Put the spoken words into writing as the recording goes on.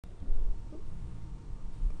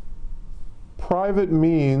private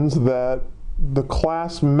means that the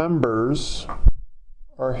class members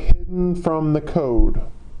are hidden from the code.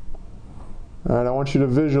 All right, I want you to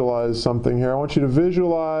visualize something here. I want you to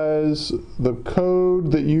visualize the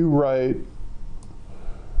code that you write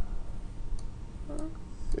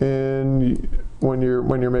when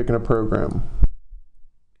you're making a program.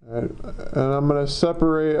 All right, and I'm going to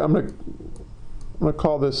separate. I'm going to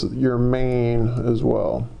call this your main as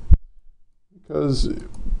well, because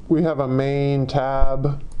we have a main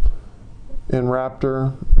tab in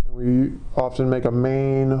Raptor. We often make a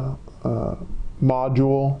main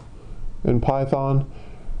module in Python.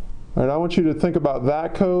 All right, I want you to think about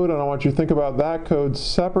that code, and I want you to think about that code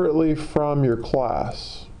separately from your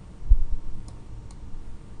class.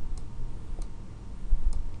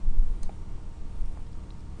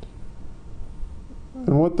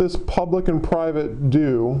 And what this public and private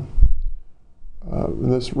do,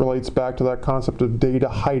 and this relates back to that concept of data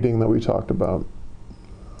hiding that we talked about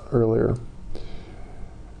earlier.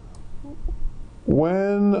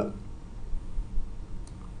 When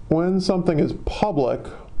something is public,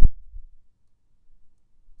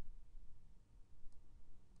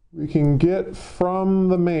 we can get from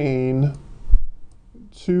the main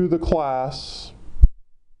to the class,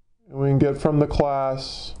 and we can get from the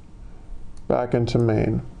class back into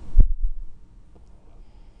main.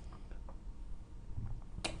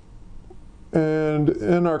 And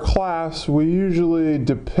in our class, we usually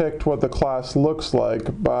depict what the class looks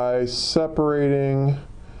like by separating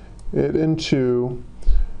it in two,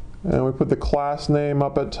 and we put the class name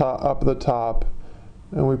up at the top,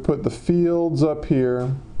 and we put the fields up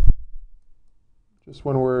here, just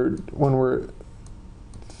when we're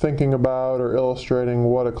thinking about or illustrating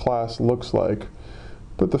what a class looks like.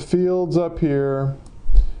 Put the fields up here,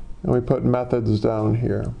 and we put methods down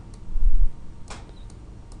here.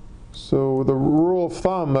 So the rule of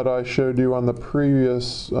thumb that I showed you on the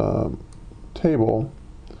previous table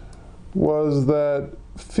was that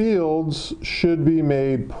fields should be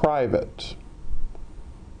made private,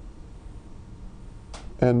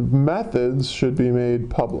 and methods should be made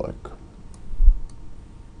public.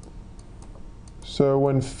 So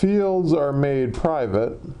when fields are made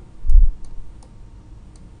private,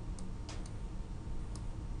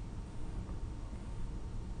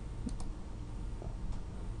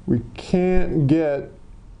 we can't get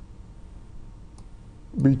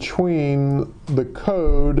between the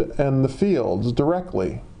code and the fields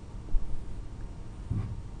directly.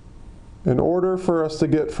 In order for us to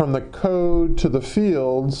get from the code to the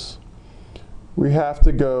fields, we have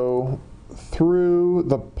to go through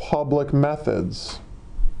the public methods.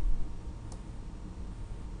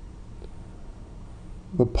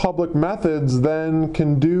 The public methods then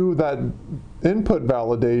can do that input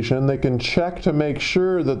validation. They can check to make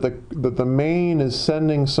sure that the main is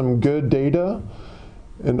sending some good data,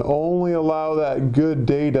 and only allow that good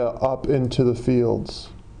data up into the fields.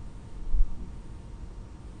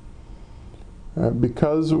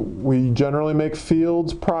 Because we generally make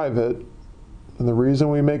fields private, and the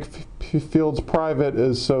reason we make fields private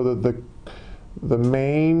is so that the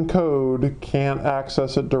main code can't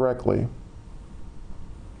access it directly.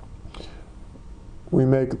 We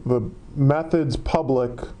make the methods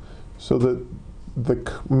public so that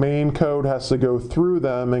the main code has to go through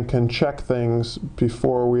them and can check things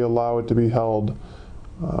before we allow it to be held,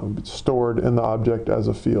 stored in the object as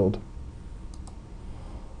a field.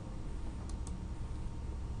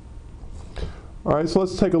 All right, so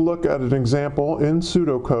let's take a look at an example in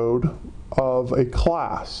pseudocode of a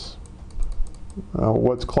class.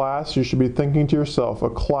 What's class? You should be thinking to yourself, a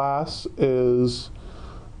class is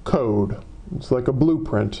code. It's like a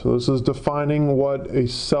blueprint. This is defining what a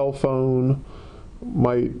cell phone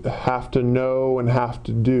might have to know and have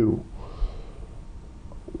to do.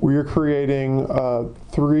 We are creating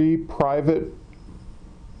 3 private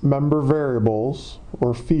member variables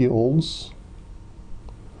or fields.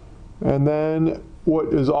 And then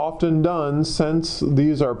what is often done, since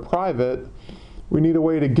these are private, we need a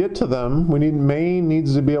way to get to them. Main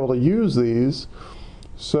needs to be able to use these.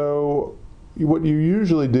 So what you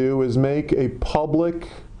usually do is make a public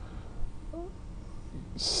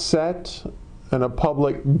set and a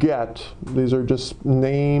public get. These are just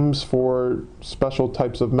names for special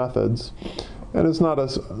types of methods. And it's not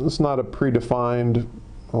a predefined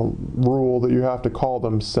rule that you have to call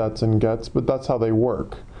them sets and gets, but that's how they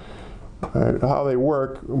work. Right? How they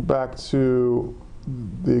work, back to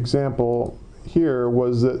the example here,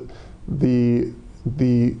 was that the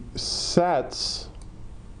sets,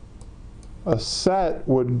 a set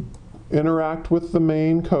would interact with the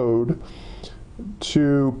main code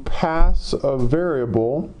to pass a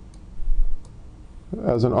variable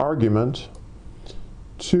as an argument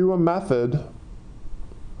to a method,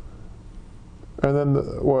 and then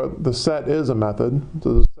the set is a method.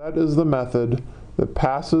 So the set is the method that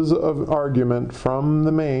passes an argument from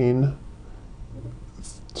the main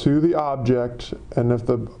to the object, and if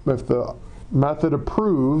the method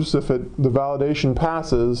approves, the validation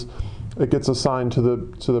passes, it gets assigned to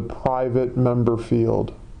the private member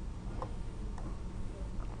field.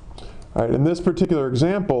 All right, in this particular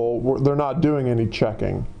example, they're not doing any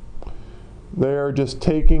checking. They are just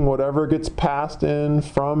taking whatever gets passed in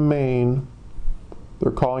from main.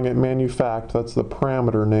 They're calling it manufact. That's the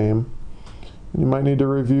parameter name. And you might need to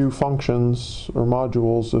review functions or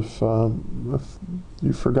modules if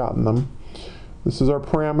you've forgotten them. This is our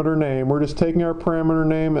parameter name. We're just taking our parameter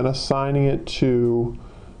name and assigning it to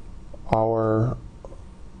our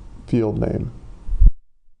field name.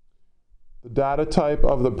 The data type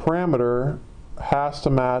of the parameter has to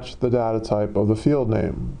match the data type of the field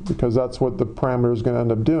name, because that's what the parameter is going to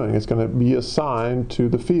end up doing. It's going to be assigned to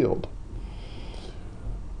the field.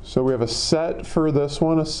 So we have a set for this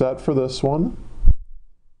one, a set for this one,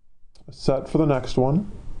 a set for the next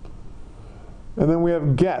one, and then we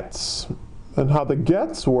have gets. And how the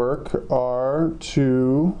gets work are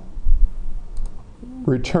to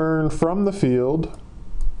return from the field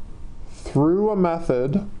through a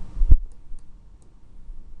method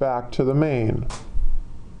back to the main.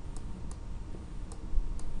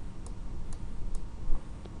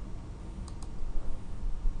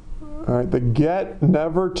 All right, the get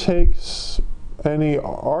never takes any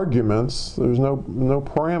arguments. There's no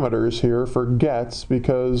parameters here for gets,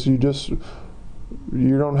 because you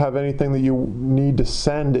don't have anything that you need to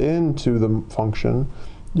send into the function.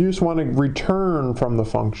 You just want to return from the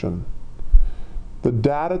function. The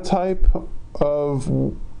data type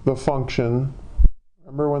of the function,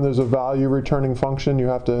 remember when there's a value returning function, you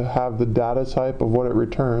have to have the data type of what it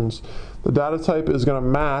returns. The data type is going to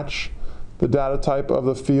match the data type of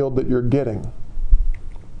the field that you're getting.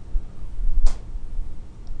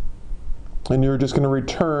 And you're just going to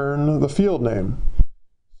return the field name.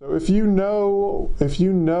 So if you know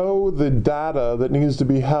the data that needs to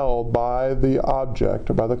be held by the object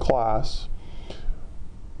or by the class,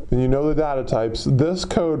 and you know the data types, this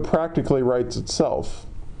code practically writes itself.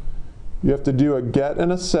 You have to do a get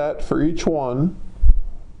and a set for each one,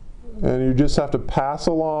 and you just have to pass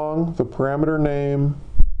along the parameter name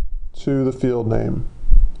to the field name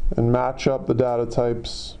and match up the data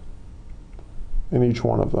types in each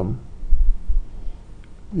one of them.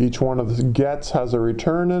 Each one of the gets has a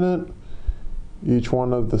return in it. Each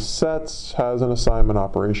one of the sets has an assignment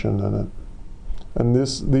operation in it. And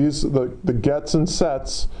the gets and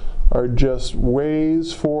sets are just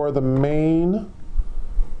ways for the main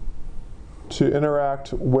to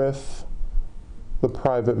interact with the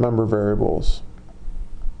private member variables.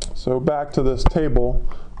 So back to this table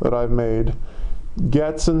that I've made.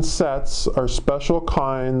 Gets and sets are special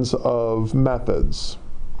kinds of methods.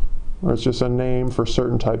 Or it's just a name for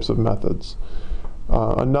certain types of methods.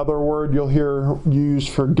 Another word you'll hear used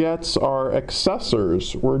for gets are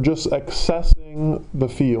accessors. We're just accessing the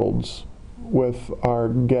fields with our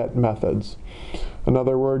get methods.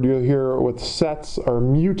 Another word you'll hear with sets are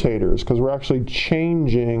mutators, because we're actually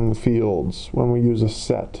changing fields when we use a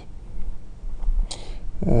set.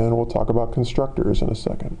 And we'll talk about constructors in a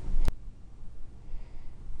second.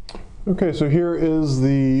 Okay, so here is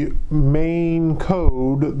the main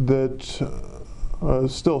code that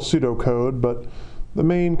is still pseudocode, but the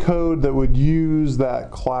main code that would use that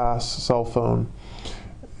class cell phone.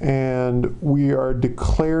 And we are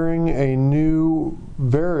declaring a new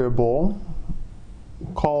variable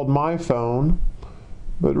called myPhone,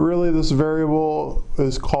 but really this variable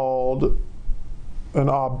is called an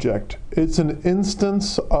object. It's an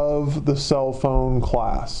instance of the cell phone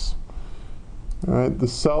class. All right, the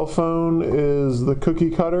cell phone is the cookie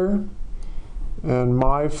cutter, and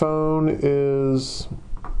my phone is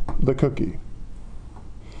the cookie.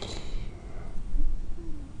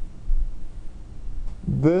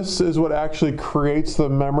 This is what actually creates the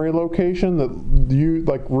memory location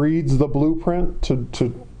that reads the blueprint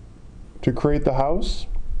to create the house.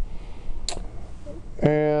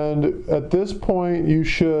 And at this point, you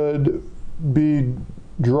should be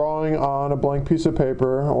drawing on a blank piece of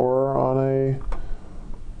paper or on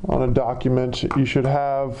a document. You should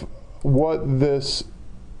have what does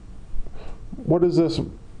this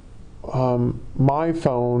my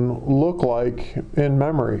phone look like in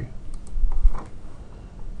memory.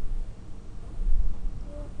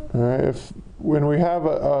 All right, when we have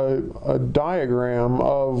a diagram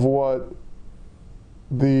of what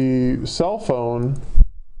the cell phone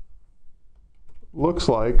looks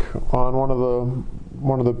like on one of the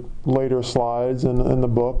one of the later slides in the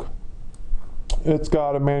book. It's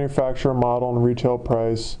got a manufacturer, model, and retail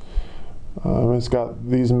price. It's got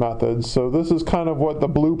these methods. So this is kind of what the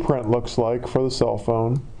blueprint looks like for the cell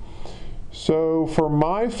phone. So for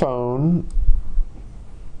my phone,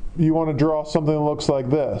 you want to draw something that looks like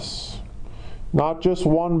this. Not just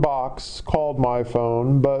one box called my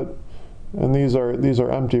phone, but, and these are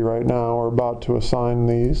empty right now, we're about to assign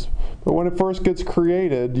these. But when it first gets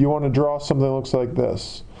created, you want to draw something that looks like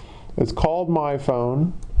this. It's called my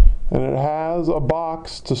phone, and it has a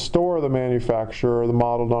box to store the manufacturer, the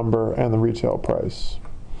model number, and the retail price.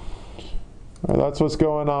 All right, that's what's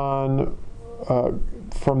going on.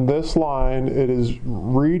 From this line, it is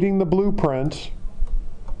reading the blueprint,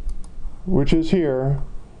 which is here,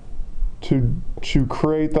 to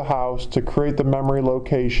create the house, to create the memory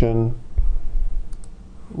location,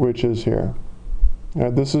 which is here. All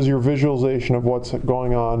right, this is your visualization of what's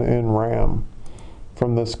going on in RAM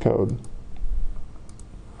from this code.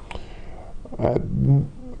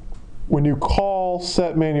 When you call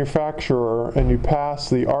set manufacturer and you pass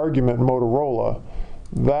the argument Motorola,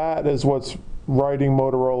 that is what's writing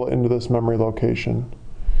Motorola into this memory location.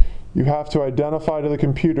 You have to identify to the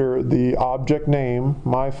computer the object name,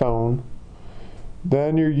 my phone.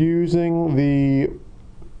 Then you're using the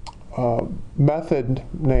method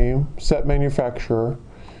name, set manufacturer,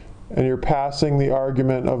 and you're passing the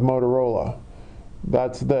argument of Motorola.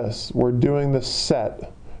 That's this. We're doing the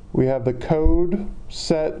set. We have the code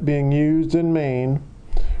set being used in main.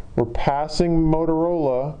 We're passing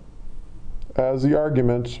Motorola as the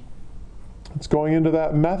argument. It's going into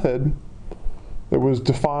that method that was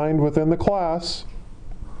defined within the class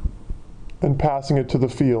and passing it to the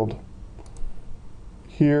field.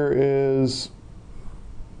 Here is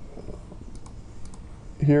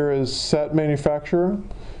set manufacturer.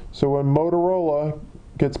 So when Motorola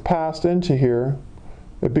gets passed into here,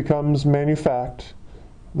 it becomes manufact.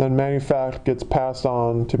 Then manufact gets passed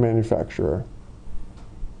on to manufacturer.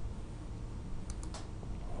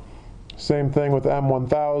 Same thing with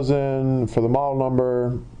M1000 for the model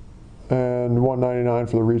number and $199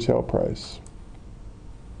 for the retail price.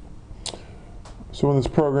 So when this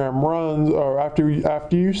program runs, or after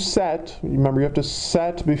you set, remember you have to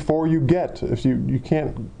set before you get. If you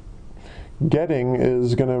can't, getting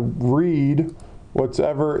is going to read what's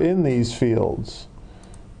ever in these fields.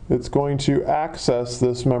 It's going to access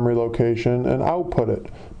this memory location and output it,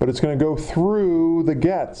 but it's going to go through the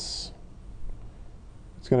gets.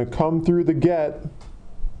 It's going to come through the get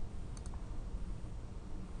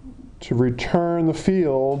to return the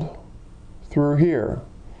field through here.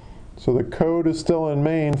 So the code is still in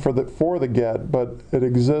main for the get, but it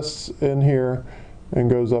exists in here and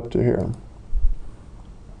goes up to here.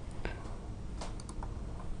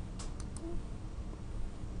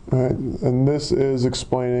 All right, and this is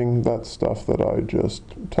explaining that stuff that I just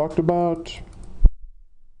talked about.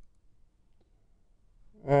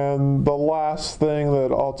 And the last thing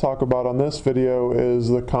that I'll talk about on this video is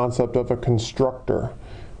the concept of a constructor.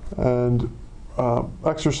 And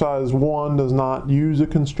exercise 1 does not use a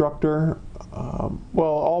constructor.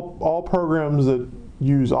 Well, all programs that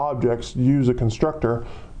use objects use a constructor,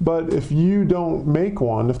 but if you don't make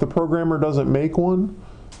one, if the programmer doesn't make one,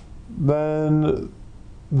 then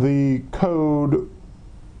the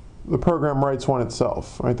program writes one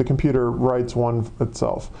itself, right? The computer writes one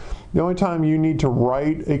itself. The only time you need to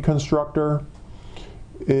write a constructor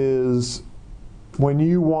is when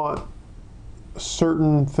you want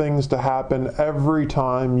certain things to happen every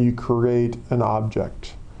time you create an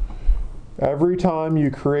object. Every time you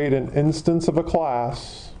create an instance of a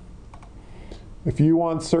class, if you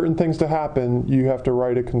want certain things to happen, you have to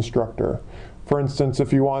write a constructor. For instance,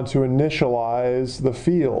 if you want to initialize the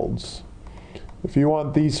fields, if you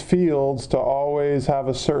want these fields to always have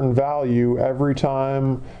a certain value every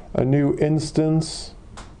time a new instance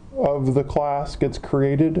of the class gets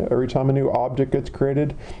created, every time a new object gets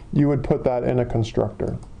created, you would put that in a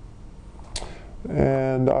constructor.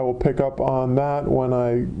 And I will pick up on that when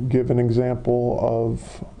I give an example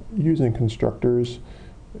of using constructors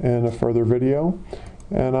in a further video.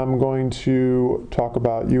 And I'm going to talk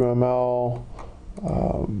about UML,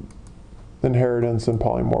 inheritance, and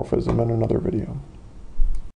polymorphism in another video.